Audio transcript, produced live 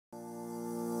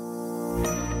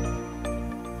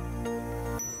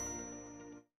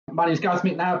My name is Gareth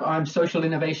McNab. I'm Social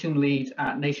Innovation Lead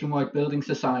at Nationwide Building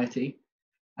Society.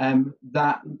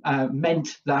 That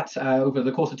meant that over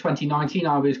the course of 2019,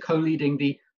 I was co-leading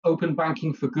the Open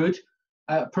Banking for Good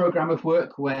program of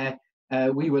work, where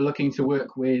we were looking to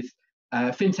work with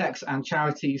fintechs and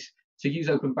charities to use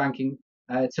open banking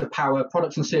to power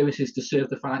products and services to serve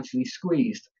the financially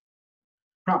squeezed.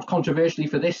 Perhaps controversially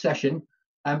for this session,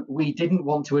 we didn't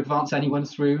want to advance anyone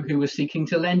through who was seeking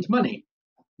to lend money,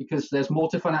 because there's more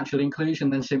to financial inclusion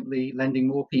than simply lending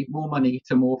more money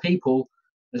to more people.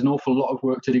 There's an awful lot of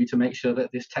work to do to make sure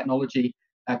that this technology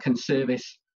can serve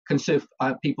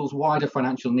people's wider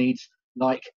financial needs,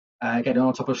 like getting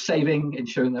on top of saving,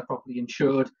 ensuring they're properly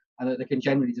insured, and that they can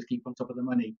generally just keep on top of the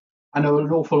money. I know an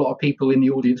awful lot of people in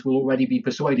the audience will already be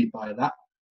persuaded by that,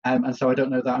 and so I don't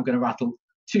know that I'm going to rattle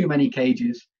too many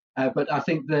cages, but I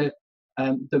think the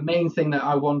main thing that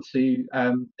I want to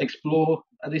explore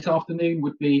this afternoon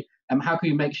would be how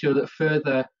can we make sure that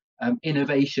further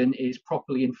innovation is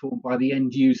properly informed by the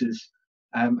end users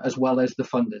as well as the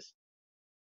funders.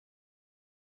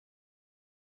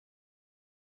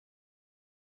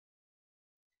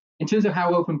 In terms of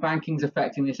how open banking is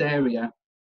affecting this area,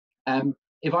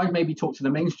 if I maybe talk to the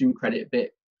mainstream credit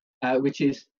bit, which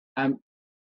is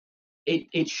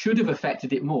it should have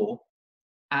affected it more,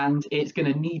 and it's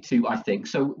going to need to, I think.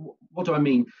 So what do I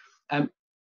mean?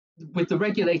 With the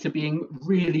regulator being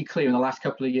really clear in the last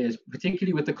couple of years,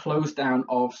 particularly with the close down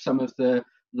of some of the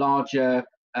larger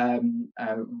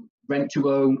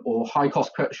rent-to-own or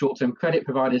high-cost short-term credit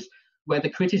providers, where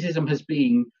the criticism has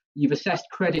been you've assessed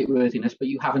creditworthiness, but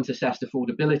you haven't assessed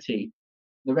affordability.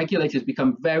 The regulators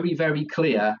become very, very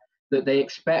clear that they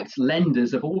expect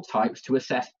lenders of all types to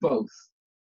assess both.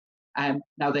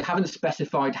 Now, they haven't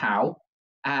specified how,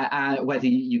 whether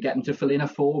you get them to fill in a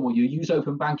form or you use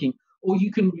open banking, or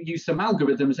you can use some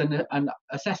algorithms and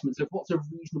assessments of what's a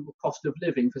reasonable cost of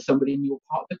living for somebody in your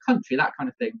part of the country, that kind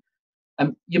of thing.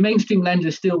 Your mainstream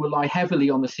lenders still rely heavily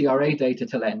on the CRA data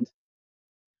to lend,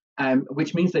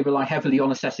 which means they rely heavily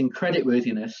on assessing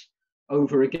creditworthiness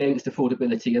over against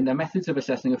affordability, and their methods of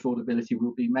assessing affordability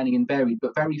will be many and varied,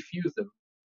 but very few of them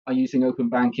are using open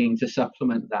banking to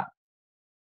supplement that.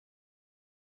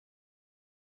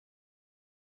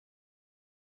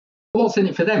 What's in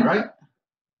it for them, right?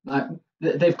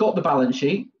 They've got the balance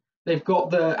sheet, they've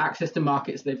got the access to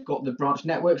markets, they've got the branch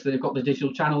networks, they've got the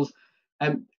digital channels.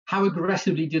 How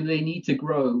aggressively do they need to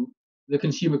grow the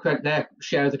consumer credit, their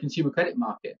share of the consumer credit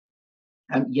market?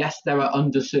 Yes, there are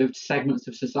underserved segments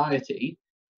of society,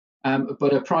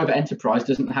 but a private enterprise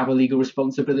doesn't have a legal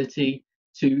responsibility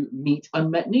to meet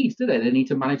unmet needs, do they? They need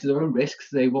to manage their own risks.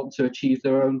 They want to achieve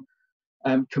their own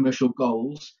commercial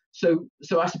goals. So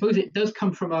I suppose it does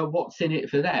come from a what's in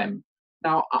it for them.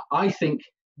 Now, I think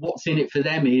what's in it for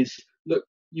them is, look,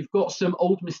 you've got some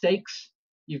old mistakes,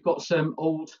 you've got some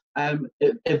old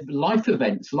life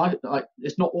events. Like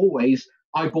it's not always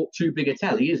I bought too big a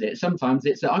telly, is it? Sometimes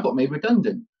it's I got made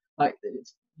redundant. Like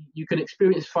you can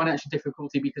experience financial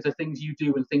difficulty because of things you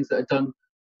do and things that are done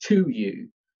to you.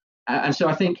 And so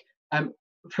I think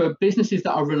for businesses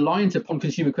that are reliant upon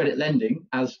consumer credit lending,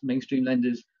 as mainstream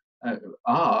lenders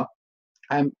are,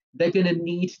 they're going to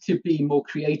need to be more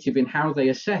creative in how they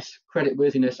assess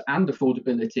creditworthiness and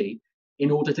affordability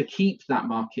in order to keep that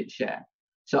market share.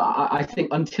 So I think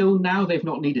until now they've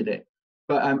not needed it,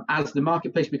 but as the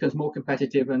marketplace becomes more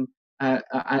competitive and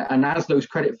as those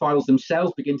credit files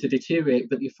themselves begin to deteriorate,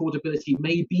 but the affordability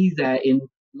may be there in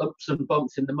lumps and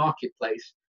bumps in the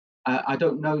marketplace. I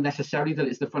don't know necessarily that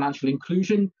it's the financial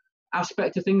inclusion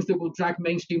aspect of things that will drag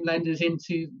mainstream lenders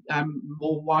into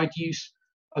more wide use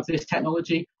of this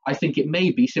technology. I think it may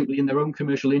be simply in their own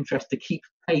commercial interest to keep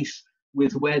pace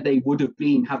with where they would have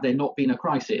been had there not been a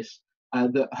crisis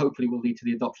that hopefully will lead to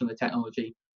the adoption of the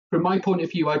technology. From my point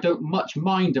of view, I don't much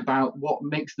mind about what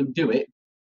makes them do it,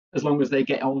 as long as they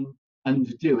get on and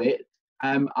do it.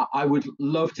 I would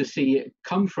love to see it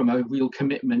come from a real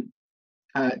commitment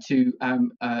to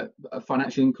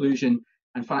financial inclusion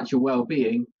and financial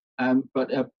well-being,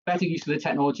 but a better use of the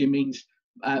technology means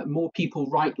more people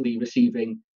rightly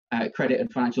receiving credit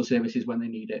and financial services when they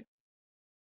need it.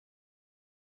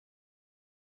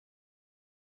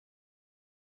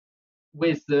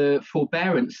 With the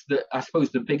forbearance that I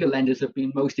suppose the bigger lenders have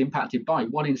been most impacted by,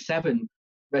 1 in 7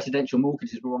 residential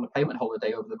mortgages were on a payment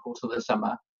holiday over the course of the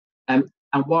summer. And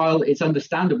while it's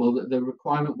understandable that the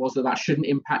requirement was that shouldn't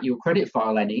impact your credit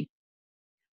file any,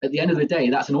 at the end of the day,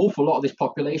 that's an awful lot of this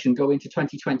population going into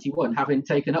 2021 having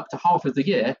taken up to half of the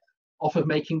year off of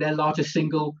making their largest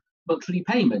single monthly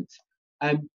payment.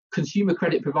 Consumer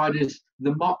credit providers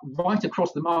right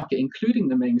across the market, including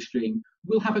the mainstream,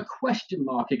 will have a question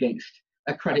mark against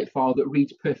a credit file that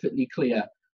reads perfectly clear,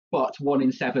 but 1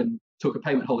 in 7 took a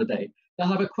payment holiday. They'll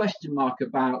have a question mark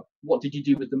about what did you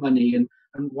do with the money, and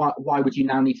why would you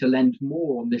now need to lend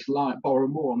more on this line, borrow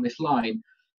more on this line.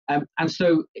 And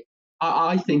so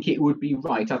I think it would be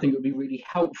right. I think it would be really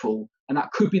helpful, and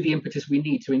that could be the impetus we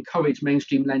need to encourage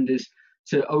mainstream lenders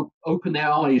to open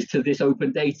their eyes to this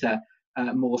open data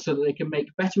more, so that they can make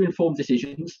better informed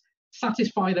decisions,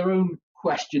 satisfy their own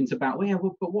questions about,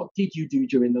 well, but what did you do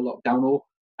during the lockdown, or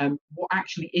what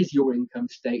actually is your income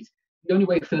state. The only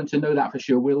way for them to know that for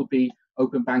sure will be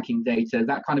open banking data.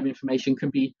 That kind of information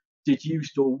can be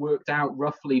deduced or worked out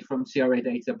roughly from CRA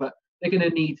data, but they're going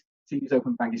to need to use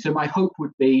open banking. So my hope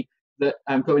would be that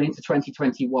going into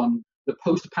 2021, the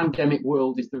post-pandemic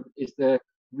world is the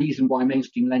reason why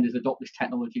mainstream lenders adopt this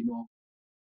technology more.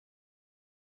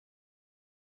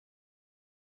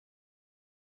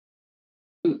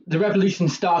 The revolution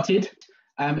started.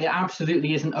 It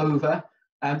absolutely isn't over.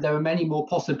 There are many more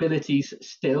possibilities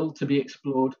still to be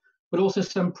explored, but also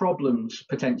some problems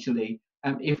potentially.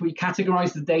 If we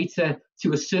categorize the data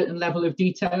to a certain level of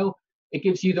detail, it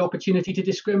gives you the opportunity to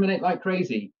discriminate like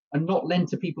crazy and not lend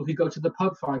to people who go to the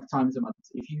pub 5 times a month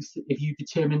if you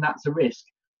determine that's a risk.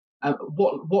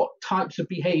 What types of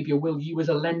behavior will you as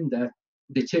a lender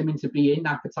determine to be in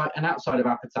appetite and outside of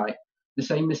appetite? The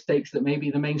same mistakes that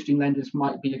maybe the mainstream lenders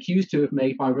might be accused to have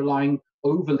made by relying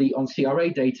overly on CRA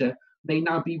data may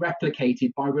now be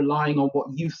replicated by relying on what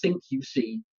you think you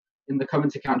see in the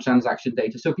current account transaction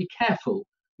data. So be careful,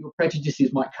 your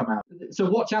prejudices might come out. So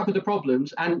watch out for the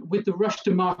problems. And with the rush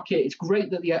to market, it's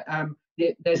great that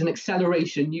there's an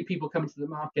acceleration, new people coming to the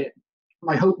market.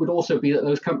 My hope would also be that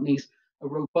those companies are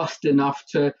robust enough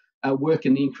to work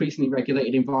in the increasingly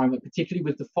regulated environment, particularly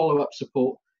with the follow-up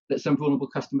support that some vulnerable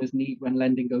customers need when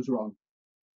lending goes wrong.